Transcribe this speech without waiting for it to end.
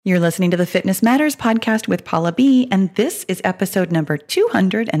You're listening to the Fitness Matters podcast with Paula B, and this is episode number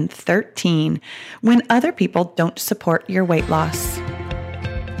 213, When Other People Don't Support Your Weight Loss.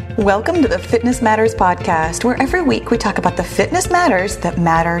 Welcome to the Fitness Matters podcast, where every week we talk about the fitness matters that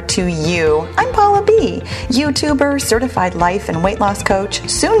matter to you. I'm Paula B, YouTuber, certified life and weight loss coach,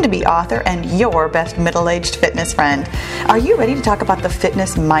 soon-to-be author, and your best middle-aged fitness friend. Are you ready to talk about the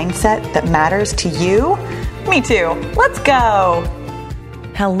fitness mindset that matters to you? Me too. Let's go.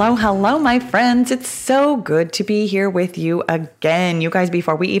 Hello, my friends. It's so good to be here with you again. You guys,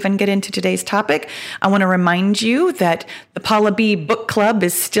 before we even get into today's topic, I want to remind you that the Paula B Book Club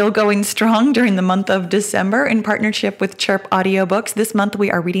is still going strong during the month of December in partnership with Chirp Audiobooks. This month, we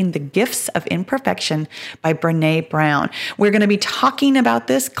are reading The Gifts of Imperfection by Brené Brown. We're going to be talking about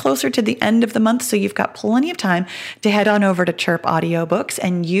this closer to the end of the month, so you've got plenty of time to head on over to Chirp Audiobooks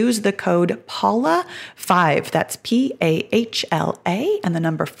and use the code PAULA5. That's PAHLA and the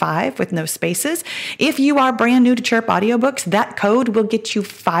number 5 with no spaces. If you are brand new to Chirp Audiobooks, that code will get you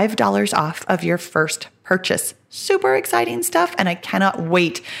 $5 off of your first purchase. Super exciting stuff, and I cannot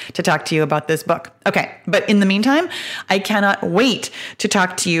wait to talk to you about this book. Okay, but in the meantime, I cannot wait to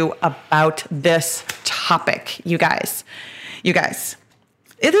talk to you about this topic, you guys.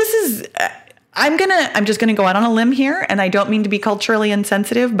 This is I'm just gonna go out on a limb here, and I don't mean to be culturally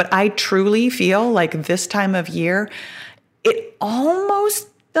insensitive, but I truly feel like this time of year, it almost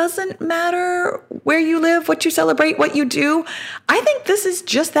doesn't matter where you live, what you celebrate, what you do. I think this is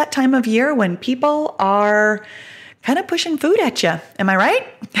just that time of year when people are kind of pushing food at you. Am I right?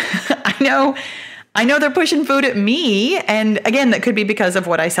 I know they're pushing food at me. And again, that could be because of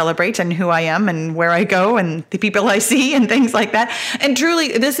what I celebrate and who I am and where I go and the people I see and things like that. And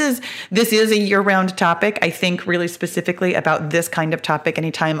truly, this is a year-round topic. I think really specifically about this kind of topic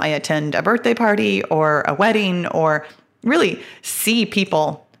anytime I attend a birthday party or a wedding or really see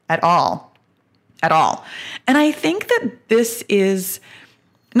people at all. And I think that this is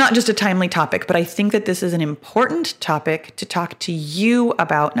not just a timely topic, but I think that this is an important topic to talk to you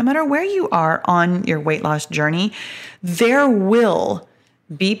about. No matter where you are on your weight loss journey, there will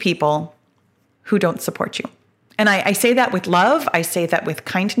be people who don't support you. And I say that with love. I say that with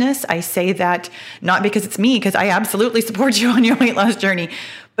kindness. I say that not because it's me, because I absolutely support you on your weight loss journey,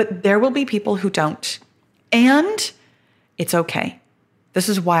 but there will be people who don't. And it's okay. This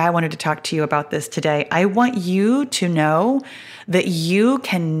is why I wanted to talk to you about this today. I want you to know that you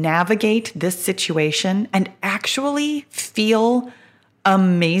can navigate this situation and actually feel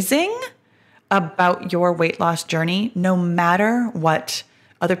amazing about your weight loss journey, no matter what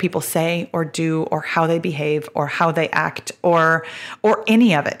other people say or do or how they behave or how they act or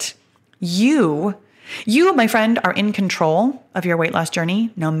any of it. You, my friend, are in control of your weight loss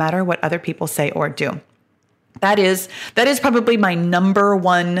journey, no matter what other people say or do. That is probably my number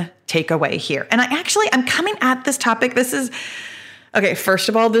one takeaway here. And I'm coming at this topic. First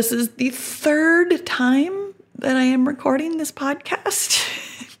of all, this is the third time that I am recording this podcast.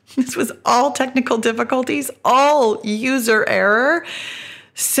 This was all technical difficulties, all user error.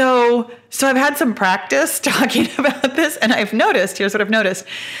 So I've had some practice talking about this, and here's what I've noticed.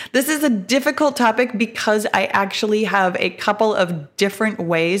 This is a difficult topic because I actually have a couple of different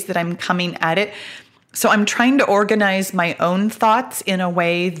ways that I'm coming at it. So I'm trying to organize my own thoughts in a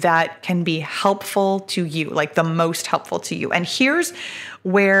way that can be helpful to you, like the most helpful to you. And here's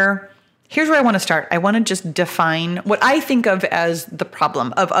where I want to start. I want to just define what I think of as the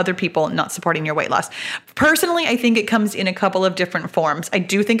problem of other people not supporting your weight loss. Personally, I think it comes in a couple of different forms. I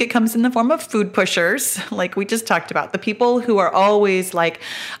do think it comes in the form of food pushers, like we just talked about. The people who are always like,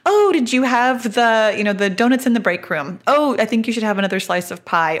 oh, did you have the donuts in the break room? Oh, I think you should have another slice of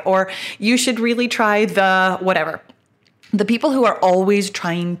pie, or you should really try the whatever. The people who are always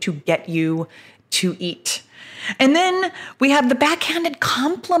trying to get you to eat. And then we have the backhanded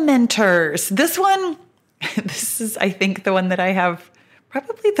complimenters. This is, I think, the one that I have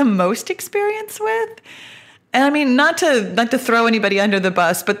probably the most experience with. And I mean, not to throw anybody under the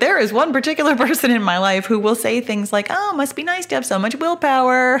bus, but there is one particular person in my life who will say things like, oh, must be nice to have so much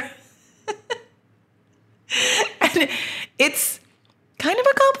willpower. And it's kind of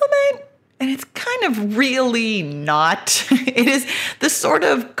a compliment. And it's kind of really not. It is the sort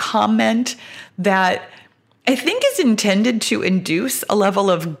of comment that I think is intended to induce a level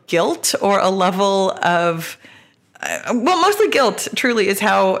of guilt or a level of, mostly guilt. Truly is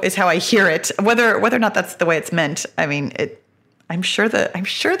how I hear it. Whether or not that's the way it's meant. I mean, I'm sure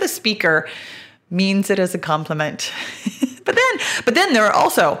the speaker means it as a compliment. But then there are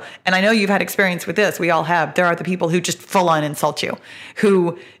also, and I know you've had experience with this, we all have, there are the people who just full on insult you,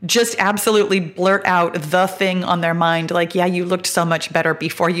 who just absolutely blurt out the thing on their mind, like, yeah, you looked so much better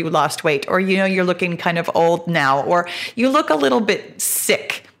before you lost weight, or, you're looking kind of old now, or you look a little bit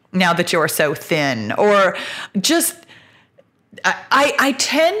sick now that you're so thin, or just, I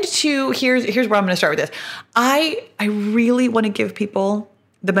tend to, here's where I'm going to start with this. I really want to give people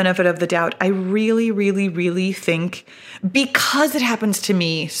the benefit of the doubt. I really, really, really think, because it happens to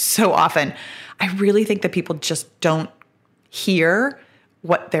me so often, I really think that people just don't hear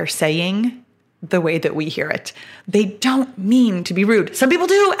what they're saying the way that we hear it. They don't mean to be rude. Some people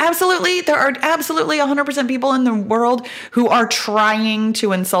do, absolutely. There are absolutely 100% people in the world who are trying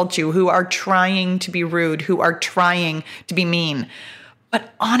to insult you, who are trying to be rude, who are trying to be mean.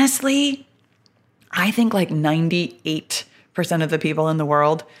 But honestly, I think like 98% of the people in the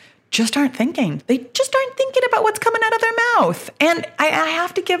world just aren't thinking. They just aren't thinking about what's coming out of their mouth. And I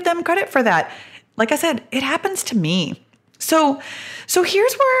have to give them credit for that. Like I said, it happens to me. So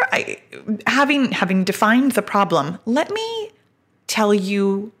here's where having defined the problem, let me tell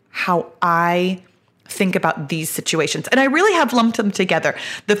you how I think about these situations. And I really have lumped them together.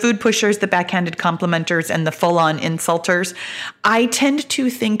 The food pushers, the backhanded complimenters, and the full-on insulters. I tend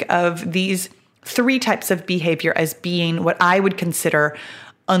to think of these three types of behavior as being what I would consider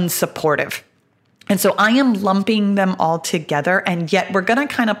unsupportive. And so I am lumping them all together, and yet we're going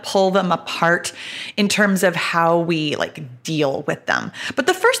to kind of pull them apart in terms of how we deal with them. But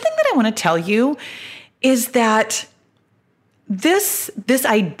the first thing that I want to tell you is that this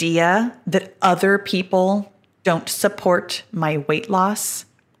idea that other people don't support my weight loss,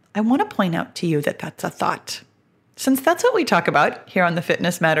 I want to point out to you that that's a thought. Since that's what we talk about here on the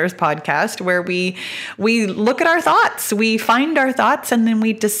Fitness Matters podcast, where we look at our thoughts, we find our thoughts, and then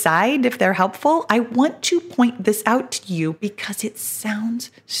we decide if they're helpful. I want to point this out to you because it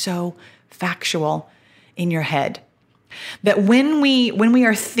sounds so factual in your head. That when we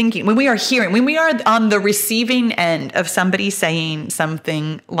are thinking, when we are hearing, when we are on the receiving end of somebody saying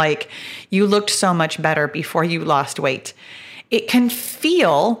something like, you looked so much better before you lost weight, it can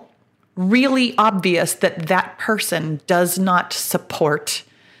feel really obvious that that person does not support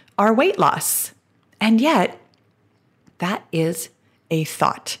our weight loss. And yet, that is a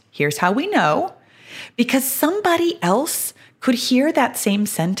thought. Here's how we know. Because somebody else could hear that same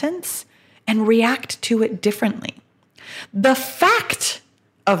sentence and react to it differently. The fact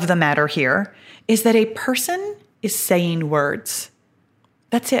of the matter here is that a person is saying words.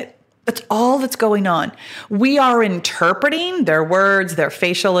 That's it. That's all that's going on. We are interpreting their words, their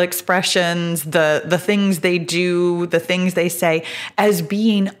facial expressions, the things they do, the things they say as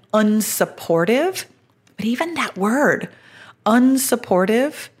being unsupportive. But even that word,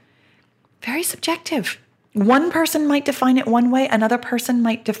 unsupportive, very subjective. One person might define it one way, another person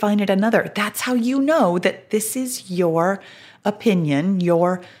might define it another. That's how you know that this is your opinion,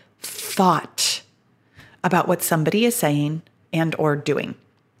 your thought about what somebody is saying and or doing.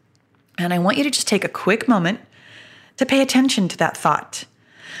 And I want you to just take a quick moment to pay attention to that thought.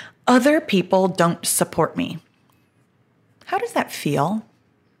 Other people don't support me. How does that feel?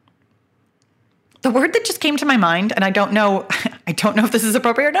 The word that just came to my mind, and I don't know if this is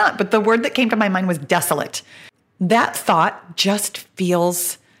appropriate or not, but the word that came to my mind was desolate. That thought just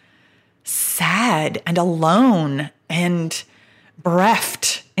feels sad and alone and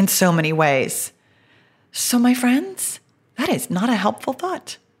bereft in so many ways. So my friends, that is not a helpful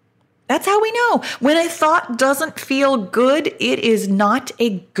thought. That's how we know. When a thought doesn't feel good, it is not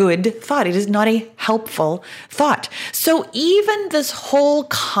a good thought. It is not a helpful thought. So even this whole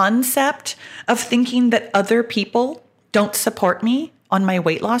concept of thinking that other people don't support me on my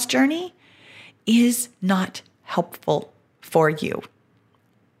weight loss journey is not helpful for you.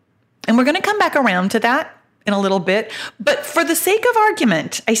 And we're going to come back around to that in a little bit. But for the sake of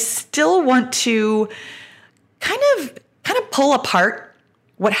argument, I still want to kind of pull apart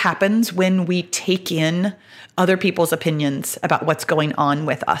what happens when we take in other people's opinions about what's going on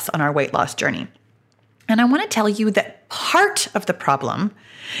with us on our weight loss journey. And I want to tell you that part of the problem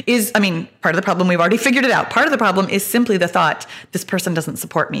we've already figured it out. Part of the problem is simply the thought, this person doesn't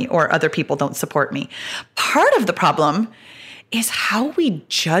support me or other people don't support me. Part of the problem is how we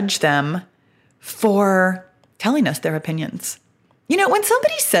judge them for telling us their opinions. You know, when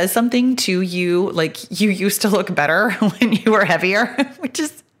somebody says something to you, like you used to look better when you were heavier, which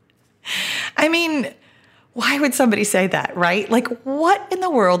is, why would somebody say that, right? Like, what in the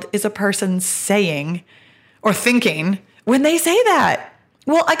world is a person saying or thinking when they say that?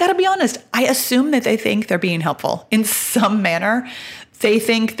 Well, I gotta be honest. I assume that they think they're being helpful in some manner. They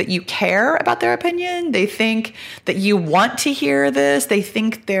think that you care about their opinion. They think that you want to hear this. They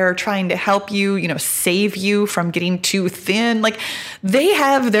think they're trying to help you, save you from getting too thin. Like, they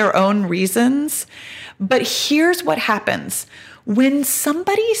have their own reasons. But here's what happens. When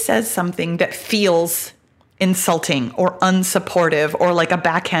somebody says something that feels insulting or unsupportive or like a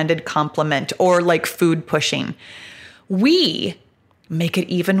backhanded compliment or like food pushing, we make it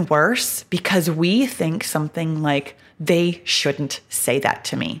even worse because we think something like, they shouldn't say that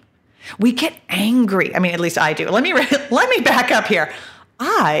to me. We get angry. I mean, at least I do. Let me back up here.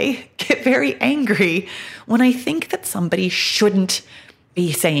 I get very angry when I think that somebody shouldn't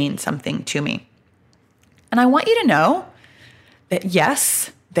be saying something to me. And I want you to know that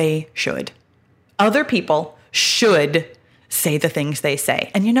yes, they should. Other people should say the things they say.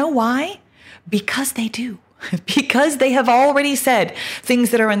 And you know why? Because they do. Because they have already said things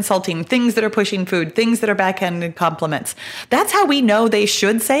that are insulting, things that are pushing food, things that are backhanded compliments. That's how we know they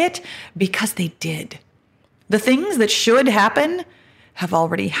should say it, because they did. The things that should happen have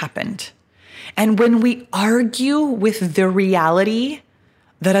already happened. And when we argue with the reality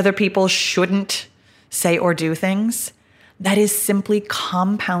that other people shouldn't say or do things, that is simply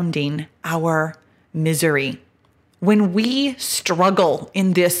compounding our misery. When we struggle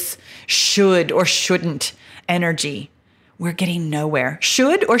in this should or shouldn't energy, we're getting nowhere.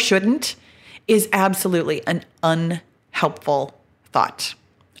 Should or shouldn't is absolutely an unhelpful thought.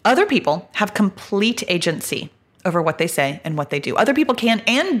 Other people have complete agency over what they say and what they do. Other people can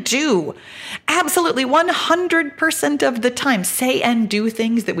and do absolutely 100% of the time say and do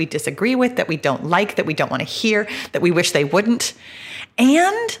things that we disagree with, that we don't like, that we don't want to hear, that we wish they wouldn't.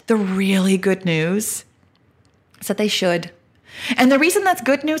 And the really good news is that they should. And the reason that's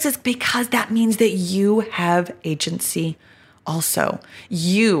good news is because that means that you have agency also.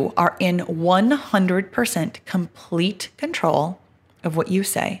 You are in 100% complete control of what you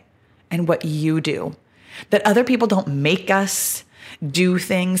say and what you do. That other people don't make us do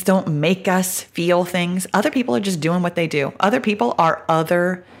things, don't make us feel things. Other people are just doing what they do. Other people are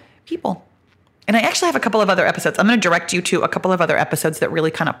other people. And I actually have a couple of other episodes. I'm going to direct you to a couple of other episodes that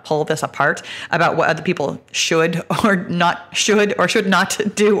really kind of pull this apart about what other people should or should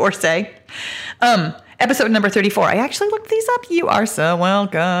not do or say. Episode number 34. I actually looked these up. You are so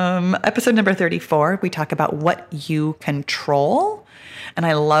welcome. Episode number 34, we talk about what you control. And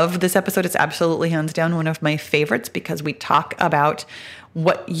I love this episode. It's absolutely hands down one of my favorites because we talk about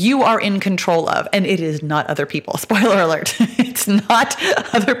what you are in control of. And it is not other people. Spoiler alert. It's not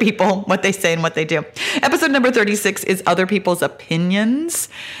other people, what they say and what they do. Episode number 36 is other people's opinions,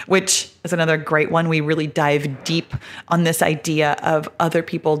 which is another great one. We really dive deep on this idea of other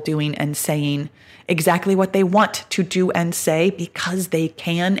people doing and saying exactly what they want to do and say because they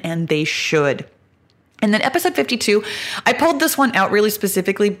can and they should. And then episode 52, I pulled this one out really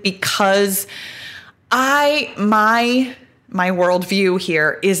specifically because my worldview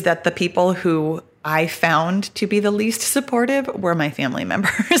here is that the people who I found to be the least supportive were my family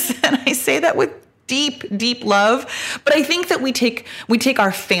members. And I say that with deep, deep love. But I think that we take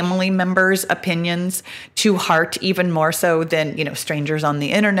our family members' opinions to heart even more so than, strangers on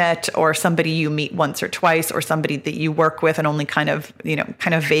the internet or somebody you meet once or twice or somebody that you work with and only kind of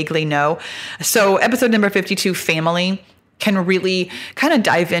vaguely know. So episode number 52, family, can really kind of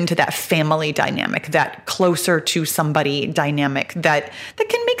dive into that family dynamic, that closer to somebody dynamic that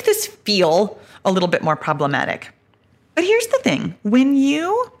can make this feel a little bit more problematic. But here's the thing. When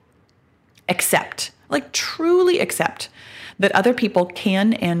you accept, truly accept that other people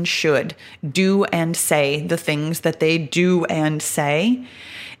can and should do and say the things that they do and say,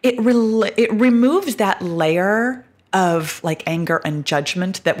 it removes that layer of anger and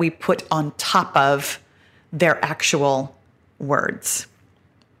judgment that we put on top of their actual words.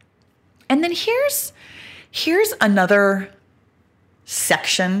 And then here's another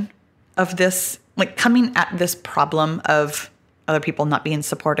section of this, coming at this problem of other people not being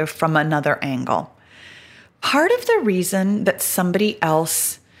supportive from another angle. Part of the reason that somebody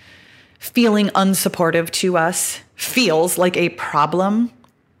else feeling unsupportive to us feels like a problem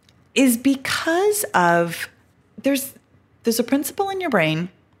is because of there's a principle in your brain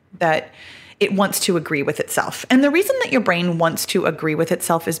that it wants to agree with itself. And the reason that your brain wants to agree with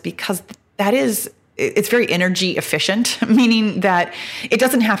itself is because it's very energy efficient, meaning that it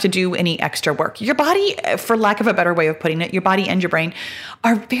doesn't have to do any extra work. Your body, for lack of a better way of putting it, your body and your brain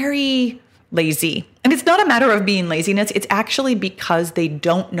are very lazy. And it's not a matter of being laziness. It's actually because they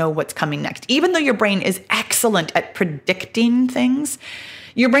don't know what's coming next. Even though your brain is excellent at predicting things,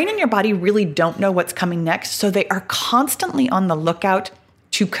 your brain and your body really don't know what's coming next. So they are constantly on the lookout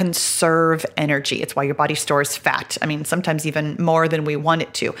to conserve energy. It's why your body stores fat. I mean, sometimes even more than we want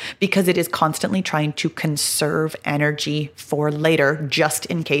it to, because it is constantly trying to conserve energy for later, just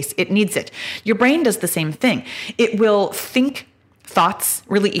in case it needs it. Your brain does the same thing. It will think thoughts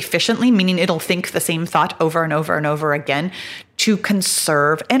really efficiently, meaning it'll think the same thought over and over and over again to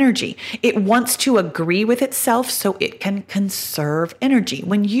conserve energy. It wants to agree with itself so it can conserve energy.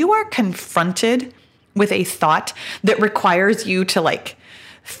 When you are confronted with a thought that requires you to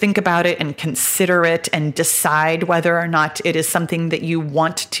think about it and consider it and decide whether or not it is something that you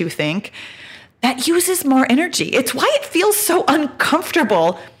want to think, that uses more energy. It's why it feels so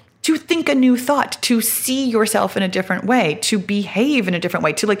uncomfortable to think a new thought, to see yourself in a different way, to behave in a different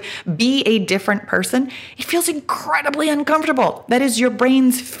way, to be a different person. It feels incredibly uncomfortable. That is your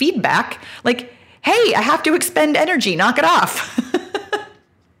brain's feedback. Hey, I have to expend energy, knock it off.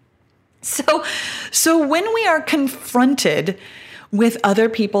 So when we are confronted with other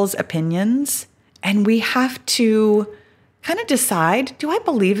people's opinions and we have to kind of decide, do I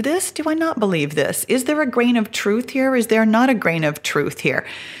believe this? Do I not believe this? Is there a grain of truth here? Is there not a grain of truth here?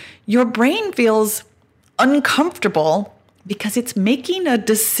 Your brain feels uncomfortable because it's making a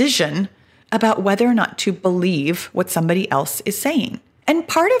decision about whether or not to believe what somebody else is saying. And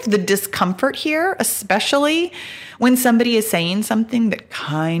part of the discomfort here, especially when somebody is saying something that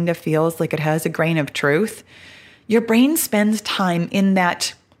kind of feels like it has a grain of truth, your brain spends time in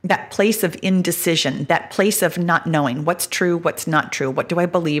that place of indecision, that place of not knowing what's true, what's not true, what do I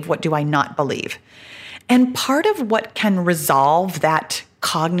believe, what do I not believe. And part of what can resolve that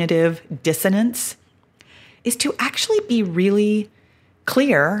cognitive dissonance is to actually be really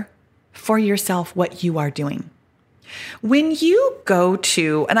clear for yourself what you are doing. When you go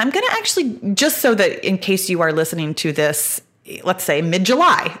to, and I'm going to actually, just so that in case you are listening to this, let's say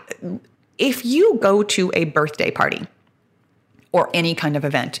mid-July, if you go to a birthday party or any kind of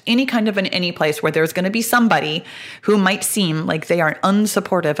event, any place where there's going to be somebody who might seem like they are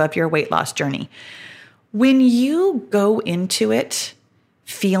unsupportive of your weight loss journey, when you go into it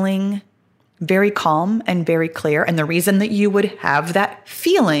feeling very calm and very clear, and the reason that you would have that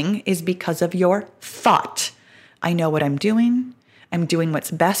feeling is because of your thought. I know what I'm doing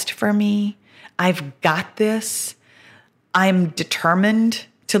what's best for me. I've got this. I'm determined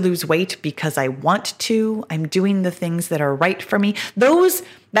to lose weight because I want to. I'm doing the things that are right for me.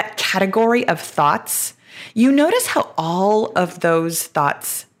 That category of thoughts, you notice how all of those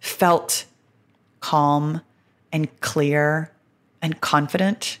thoughts felt calm and clear and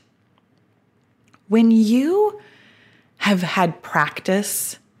confident. When you have had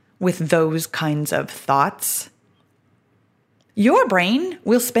practice with those kinds of thoughts, your brain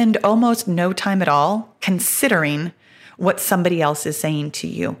will spend almost no time at all considering what somebody else is saying to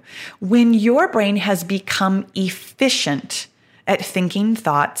you. When your brain has become efficient at thinking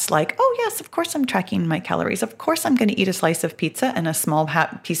thoughts like, oh yes, of course I'm tracking my calories. Of course I'm going to eat a slice of pizza and a small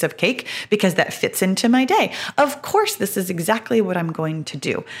piece of cake because that fits into my day. Of course, this is exactly what I'm going to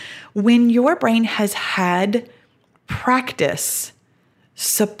do. When your brain has had practice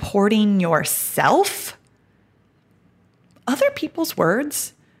supporting yourself, other people's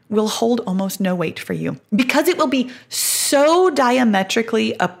words will hold almost no weight for you because it will be so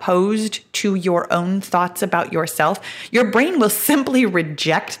diametrically opposed to your own thoughts about yourself. Your brain will simply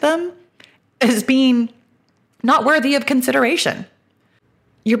reject them as being not worthy of consideration.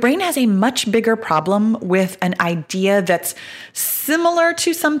 Your brain has a much bigger problem with an idea that's similar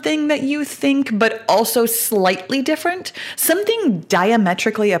to something that you think, but also slightly different. Something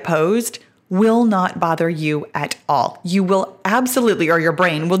diametrically opposed will not bother you at all. You will absolutely, or your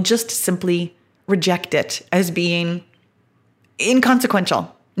brain will just simply reject it as being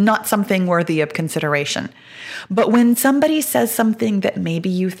inconsequential, not something worthy of consideration. But when somebody says something that maybe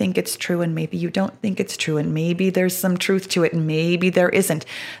you think it's true and maybe you don't think it's true and maybe there's some truth to it and maybe there isn't,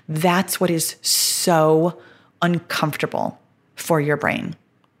 that's what is so uncomfortable for your brain.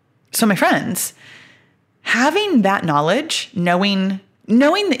 So my friends, having that knowledge, knowing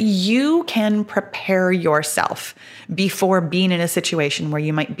that you can prepare yourself before being in a situation where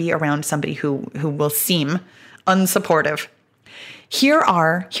you might be around somebody who will seem unsupportive. Here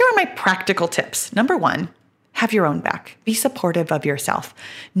are my practical tips. Number 1, have your own back. Be supportive of yourself.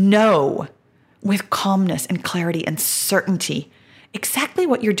 Know with calmness and clarity and certainty exactly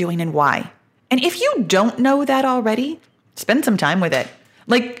what you're doing and why. And if you don't know that already, spend some time with it.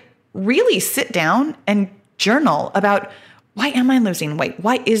 Really sit down and journal about, why am I losing weight?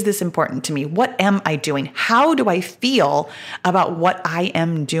 Why is this important to me? What am I doing? How do I feel about what I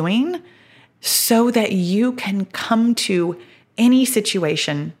am doing so that you can come to any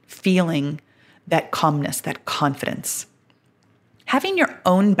situation feeling that calmness, that confidence? Having your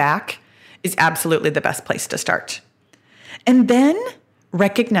own back is absolutely the best place to start. And then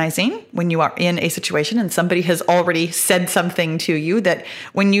recognizing when you are in a situation and somebody has already said something to you, that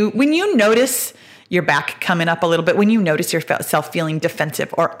when you notice your back coming up a little bit, when you notice yourself feeling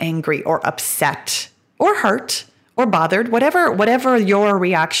defensive or angry or upset or hurt or bothered, whatever your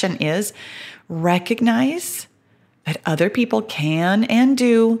reaction is, recognize that other people can and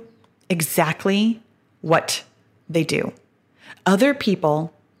do exactly what they do. Other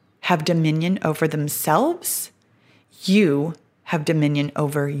people have dominion over themselves. You have dominion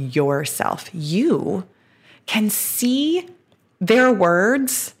over yourself. You can see their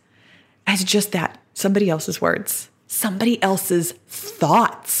words as just that, somebody else's words, somebody else's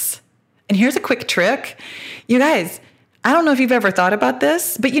thoughts. And here's a quick trick. You guys, I don't know if you've ever thought about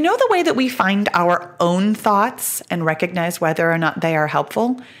this, but you know the way that we find our own thoughts and recognize whether or not they are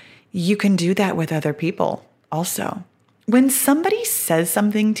helpful? You can do that with other people also. When somebody says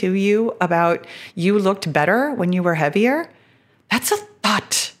something to you about you looked better when you were heavier, that's a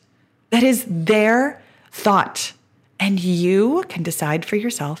thought. That is their thought. And you can decide for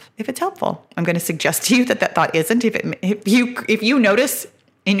yourself if it's helpful. I'm going to suggest to you that thought isn't. If you notice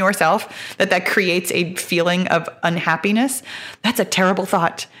in yourself that creates a feeling of unhappiness, that's a terrible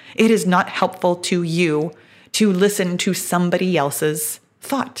thought. It is not helpful to you to listen to somebody else's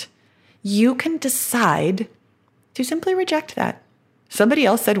thought. You can decide to simply reject that. Somebody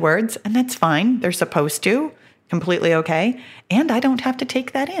else said words, and that's fine. They're supposed to. Completely okay. And I don't have to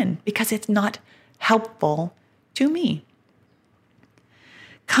take that in because it's not helpful to me.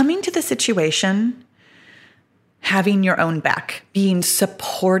 Coming to the situation, having your own back, being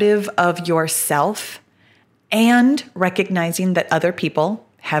supportive of yourself, and recognizing that other people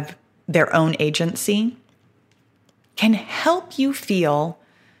have their own agency can help you feel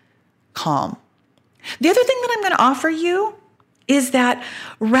calm. The other thing that I'm going to offer you is that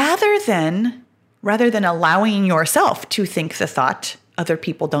rather than allowing yourself to think the thought, other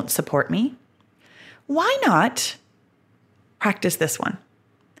people don't support me, why not practice this one?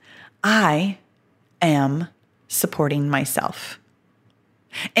 I am supporting myself.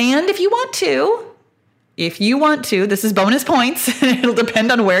 And if you want to, this is bonus points. It'll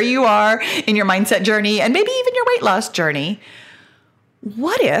depend on where you are in your mindset journey and maybe even your weight loss journey.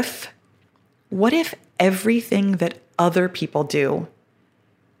 What if everything that other people do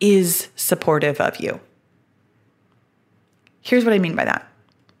is supportive of you? Here's what I mean by that.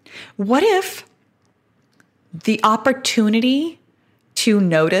 What if the opportunity to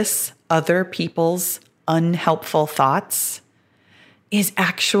notice other people's unhelpful thoughts is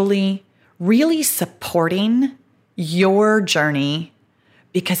actually really supporting your journey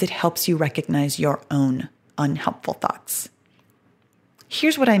because it helps you recognize your own unhelpful thoughts?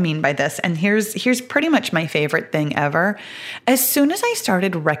 Here's what I mean by this, and here's pretty much my favorite thing ever. As soon as I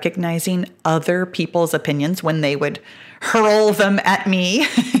started recognizing other people's opinions when they would hurl them at me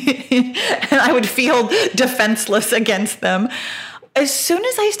and I would feel defenseless against them, as soon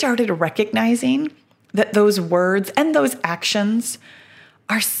as I started recognizing that those words and those actions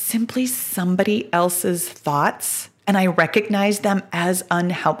are simply somebody else's thoughts and I recognize them as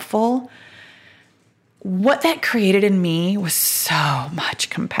unhelpful, what that created in me was so much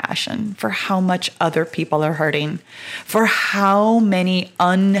compassion for how much other people are hurting, for how many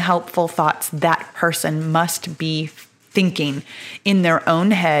unhelpful thoughts that person must be thinking in their own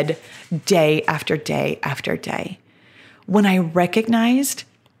head day after day after day. When I recognized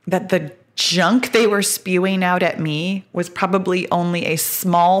that the junk they were spewing out at me was probably only a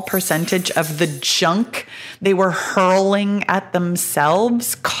small percentage of the junk they were hurling at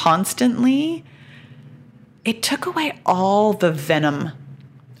themselves constantly, it took away all the venom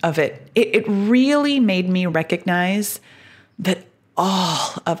of it. It really made me recognize that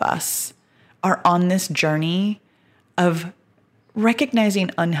all of us are on this journey of recognizing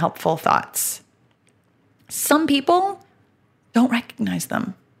unhelpful thoughts. Some people don't recognize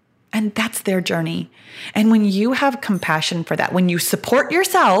them, and that's their journey. And when you have compassion for that, when you support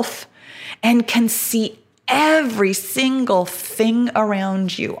yourself and can see every single thing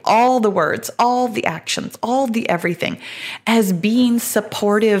around you, all the words, all the actions, all the everything, as being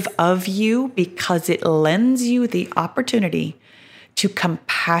supportive of you because it lends you the opportunity to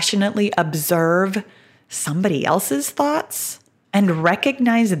compassionately observe somebody else's thoughts and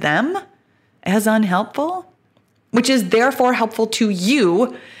recognize them as unhelpful, which is therefore helpful to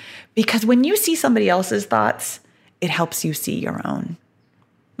you because when you see somebody else's thoughts, it helps you see your own.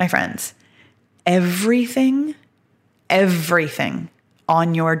 My friends, everything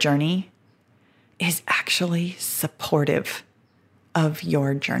on your journey is actually supportive of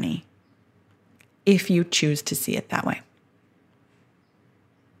your journey if you choose to see it that way.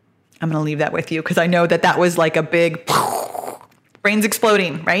 I'm going to leave that with you because I know that was like a big brains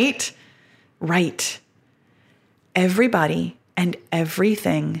exploding, right? Right. Everybody and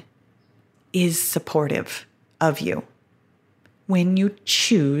everything is supportive of you when you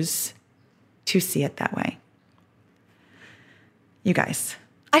choose to see it that way. You guys,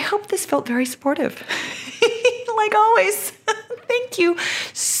 I hope this felt very supportive. Like always. Thank you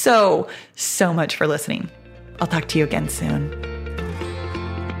so much for listening. I'll talk to you again soon.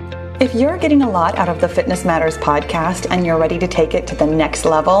 If you're getting a lot out of the Fitness Matters podcast and you're ready to take it to the next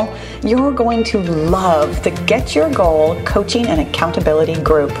level, you're going to love the Get Your Goal Coaching and Accountability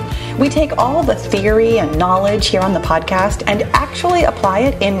group. We take all the theory and knowledge here on the podcast and actually apply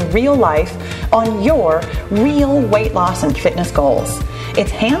it in real life on your real weight loss and fitness goals. It's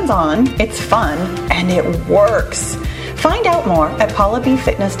hands-on, it's fun, and it works. Find out more at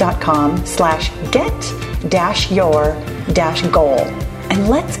paulabfitness.com/get-your-goal. And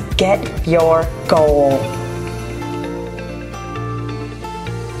let's get your goal.